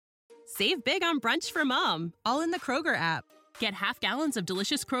Save big on brunch for mom, all in the Kroger app. Get half gallons of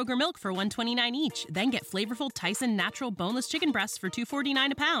delicious Kroger milk for $1.29 each. Then get flavorful Tyson natural boneless chicken breasts for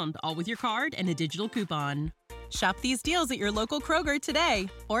 $2.49 a pound, all with your card and a digital coupon. Shop these deals at your local Kroger today,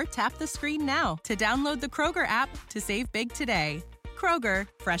 or tap the screen now to download the Kroger app to save big today. Kroger,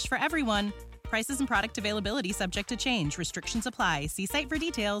 fresh for everyone. Prices and product availability subject to change. Restrictions apply. See site for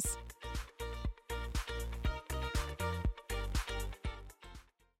details.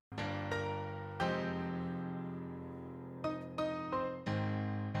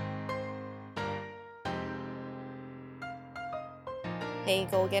 Hey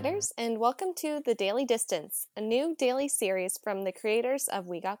goal-getters, and welcome to The Daily Distance, a new daily series from the creators of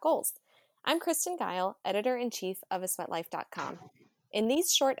We Got Goals. I'm Kristen Guile, editor-in-chief of asweatlife.com. In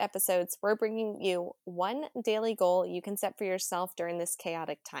these short episodes, we're bringing you one daily goal you can set for yourself during this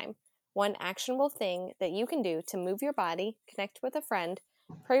chaotic time, one actionable thing that you can do to move your body, connect with a friend,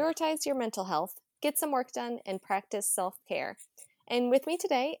 prioritize your mental health, get some work done, and practice self-care. And with me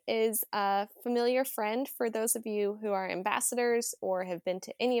today is a familiar friend for those of you who are ambassadors or have been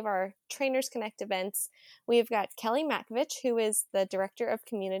to any of our Trainers Connect events. We've got Kelly Matkovich, who is the Director of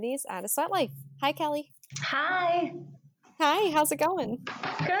Communities at A Sweat Life. Hi, Kelly. Hi. Hi, how's it going?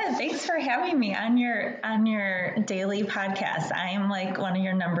 Good. Thanks for having me on your daily podcast. I am like one of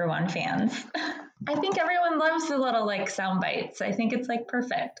your number one fans. I think everyone loves the little like sound bites. I think it's like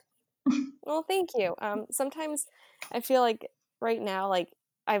perfect. Well, thank you. Sometimes I feel like right now, like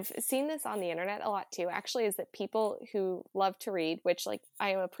I've seen this on the internet a lot too, actually, is that people who love to read, which like I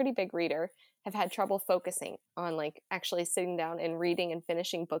am a pretty big reader, have had trouble focusing on like actually sitting down and reading and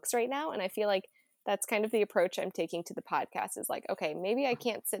finishing books right now. And I feel like that's kind of the approach I'm taking to the podcast is like, okay, maybe I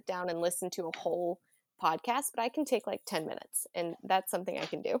can't sit down and listen to a whole podcast, but I can take like 10 minutes and that's something I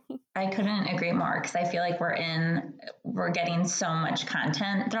can do. I couldn't agree more because I feel like we're getting so much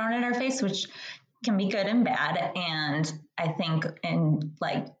content thrown at our face, which can be good and bad. And I think in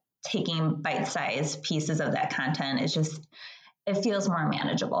like taking bite-sized pieces of that content, it feels more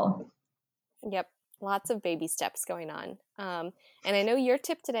manageable. Yep. Lots of baby steps going on. And I know your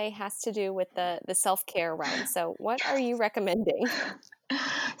tip today has to do with the self-care realm. So what are you recommending?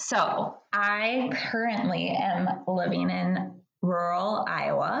 So I currently am living in rural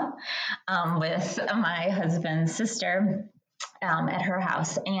Iowa with my husband's sister at her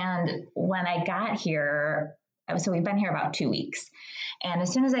house. And when I got here, so we've been here about 2 weeks. And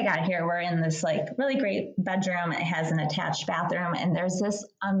as soon as I got here, we're in this like really great bedroom. It has an attached bathroom and there's this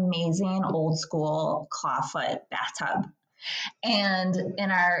amazing old school clawfoot bathtub. And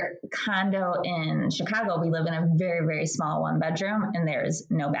in our condo in Chicago, we live in a very, very small one bedroom and there's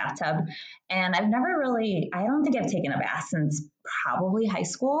no bathtub. And I don't think I've taken a bath since probably high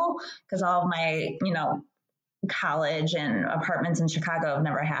school because all of my, college and apartments in Chicago have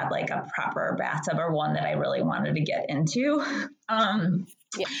never had like a proper bathtub or one that I really wanted to get into.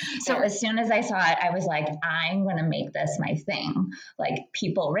 So as soon as I saw it, I was like, I'm going to make this my thing. Like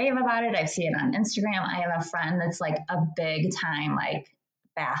people rave about it. I see it on Instagram. I have a friend that's like a big time, like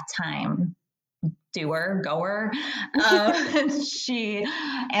bath time goer. And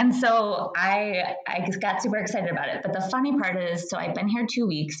so I got super excited about it. But the funny part is, so I've been here 2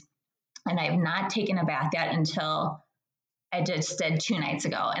 weeks. And I have not taken a bath yet until I just did 2 nights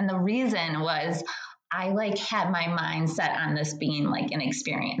ago. And the reason was I like had my mind set on this being like an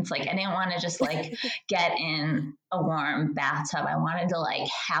experience. Like I didn't want to just like get in a warm bathtub. I wanted to like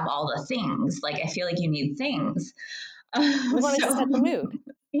have all the things. Like I feel like you need things. You wanted to set the mood.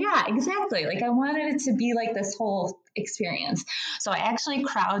 Yeah, exactly. Like I wanted it to be like this whole experience. So I actually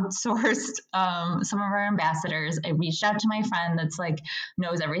crowdsourced some of our ambassadors. I reached out to my friend that's like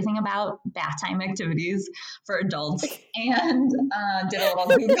knows everything about bath time activities for adults and did a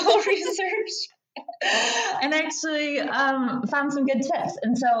little Google research and actually found some good tips.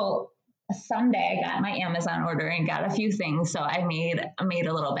 And so Sunday I got my Amazon order and got a few things. So I made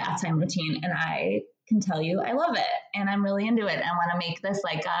a little bath time routine and I can tell you I love it and I'm really into it. I want to make this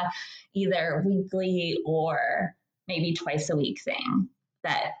like a either weekly or maybe twice a week thing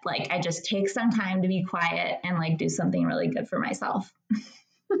that like I just take some time to be quiet and like do something really good for myself.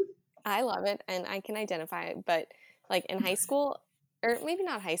 I love it and I can identify it, but like in high school, or maybe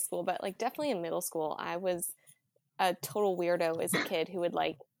not high school, but like definitely in middle school, I was a total weirdo as a kid who would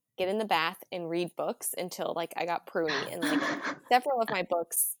like get in the bath and read books until like I got pruny and like several of my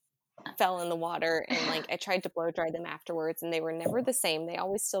books fell in the water and like I tried to blow dry them afterwards and they were never the same. They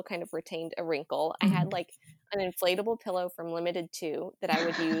always still kind of retained a wrinkle. I had like an inflatable pillow from Limited 2 that I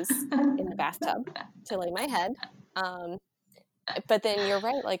would use in the bathtub to lay my head. But then you're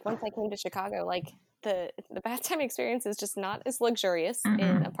right. Like once I came to Chicago, like the bath time experience is just not as luxurious in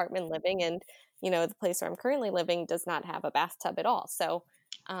Mm-mm. apartment living, and the place where I'm currently living does not have a bathtub at all. So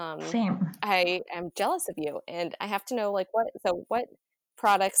Same. I am jealous of you, and I have to know what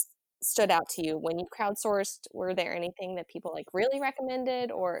products stood out to you when you crowdsourced? Were there anything that people like really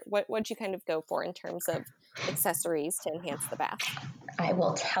recommended, or what'd you kind of go for in terms of accessories to enhance the bath? I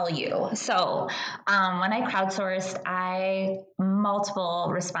will tell you. So when I crowdsourced, I multiple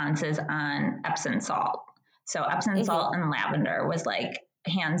responses on Epsom salt. So Epsom Mm-hmm. salt and lavender was like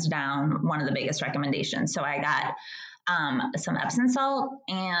hands down one of the biggest recommendations. So I got some Epsom salt,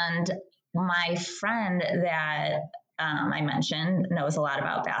 and my friend that I mentioned knows a lot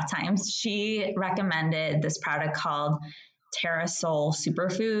about bath times. She recommended this product called TerraSol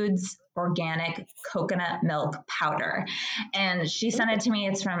Superfoods Organic Coconut Milk Powder. And she sent it to me.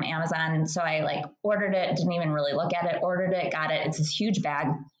 It's from Amazon. So I like ordered it, didn't even really look at it, ordered it, got it. It's this huge bag.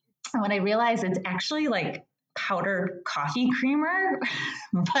 And when I realized it's actually like powdered coffee creamer,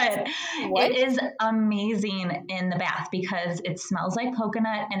 but What? it is amazing in the bath because it smells like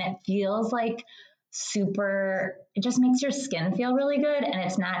coconut and it feels like it just makes your skin feel really good and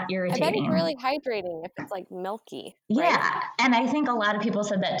it's not I bet irritating. it's really hydrating if it's like milky, Yeah. right? And I think a lot of people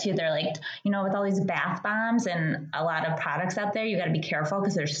said that too. They're like, with all these bath bombs and a lot of products out there, you got to be careful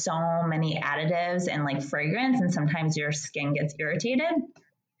because there's so many additives and like fragrance, and sometimes your skin gets irritated.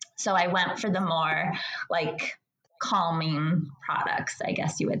 So I went for the more like calming products, I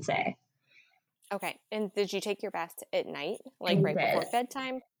guess you would say. Okay. And did you take your bath at night, I like right before did.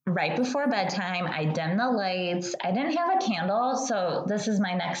 bedtime? Right before bedtime, I dimmed the lights. I didn't have a candle, so this is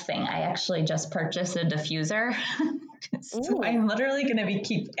my next thing. I actually just purchased a diffuser. So Ooh. I'm literally going to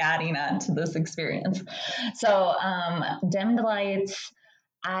keep adding on to this experience. So dimmed lights.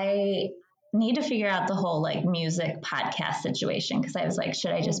 I need to figure out the whole like music podcast situation because I was like,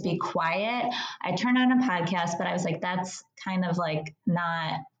 should I just be quiet? I turned on a podcast, but I was like, that's kind of like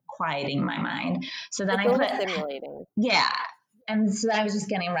not quieting my mind. So then It's a little stimulating. yeah. And so I was just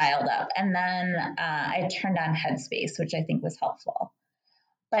getting riled up. And then I turned on Headspace, which I think was helpful.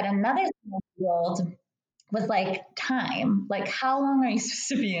 But another thing I Googled was like time. Like, how long are you supposed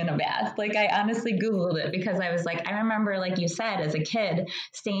to be in a bath? Like, I honestly Googled it because I was like, I remember, like you said, as a kid,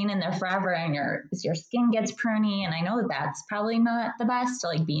 staying in there forever and your skin gets pruny. And I know that's probably not the best to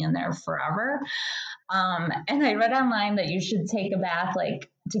like be in there forever. And I read online that you should take a bath like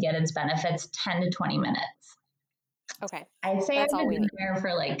to get its benefits 10 to 20 minutes. Okay. I'd say That's I all was we in need. there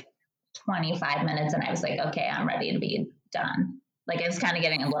for like 25 minutes and I was like, okay, I'm ready to be done. Like I was kind of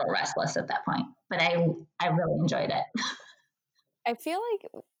getting a little restless at that point, but I really enjoyed it. I feel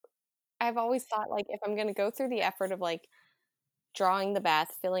like I've always thought like if I'm going to go through the effort of like drawing the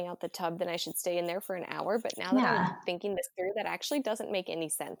bath, filling out the tub, then I should stay in there for an hour. But now that I'm thinking this through, that actually doesn't make any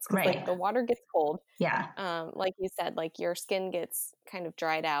sense because like the water gets cold. Yeah. Like you said, like your skin gets kind of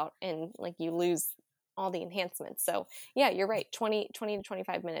dried out and like you lose all the enhancements. So yeah, you're right. 20 to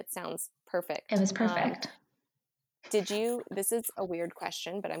 25 minutes sounds perfect. It was perfect. This is a weird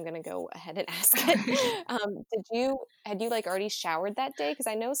question, but I'm going to go ahead and ask it. Had you like already showered that day? Because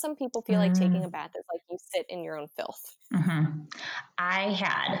I know some people feel like taking a bath is like you sit in your own filth. Mm-hmm. I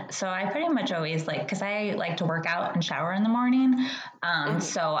had. So I pretty much always because I like to work out and shower in the morning.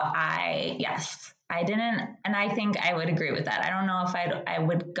 So yes, I didn't. And I think I would agree with that. I don't know if I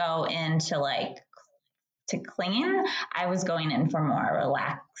would go into to clean. I was going in for more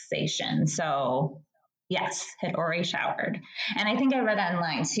relaxation. So yes, had already showered. And I think I read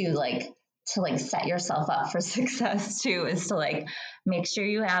online too, to set yourself up for success too, is to make sure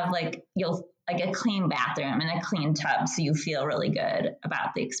you have you'll a clean bathroom and a clean tub so you feel really good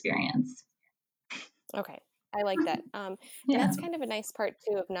about the experience. Okay. I like that. And that's kind of a nice part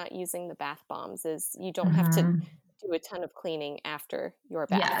too of not using the bath bombs is you don't have to do a ton of cleaning after your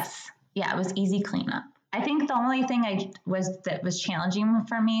bath. Yes. Yeah, it was easy cleanup. I think the only thing that was challenging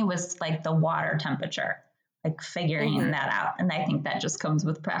for me was the water temperature, figuring that out. And I think that just comes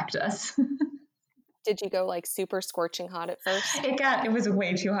with practice. Did you go super scorching hot at first? It was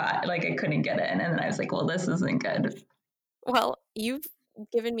way too hot. I couldn't get in. And then I was like, well, this isn't good. Well, you've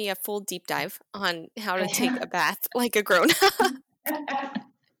given me a full deep dive on how to take a bath like a grown-up.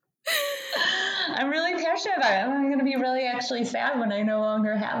 I'm really passionate about it. I'm going to be really actually sad when I no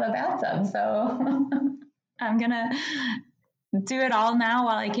longer have a bathtub. So I'm going to do it all now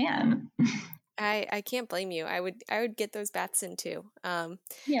while I can. I can't blame you. I would get those baths in too. Well,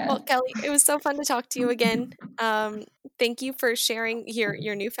 Kelly, it was so fun to talk to you again. Thank you for sharing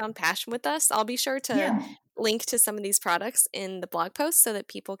your newfound passion with us. I'll be sure to link to some of these products in the blog post so that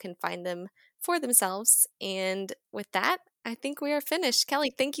people can find them for themselves. And with that, I think we are finished.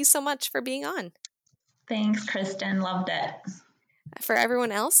 Kelly, thank you so much for being on. Thanks, Kristen. Loved it. For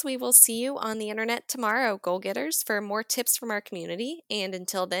everyone else, we will see you on the internet tomorrow, goal getters, for more tips from our community. And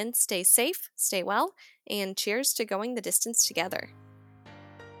until then, stay safe, stay well, and cheers to going the distance together.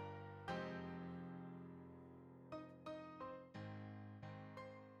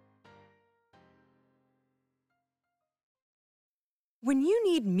 When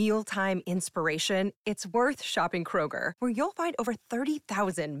you need mealtime inspiration, it's worth shopping Kroger, where you'll find over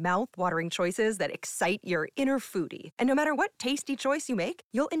 30,000 mouth-watering choices that excite your inner foodie. And no matter what tasty choice you make,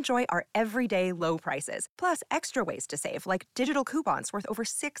 you'll enjoy our everyday low prices, plus extra ways to save, like digital coupons worth over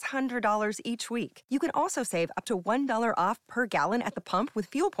 $600 each week. You can also save up to $1 off per gallon at the pump with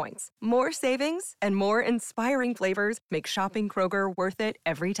fuel points. More savings and more inspiring flavors make shopping Kroger worth it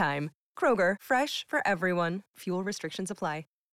every time. Kroger, fresh for everyone. Fuel restrictions apply.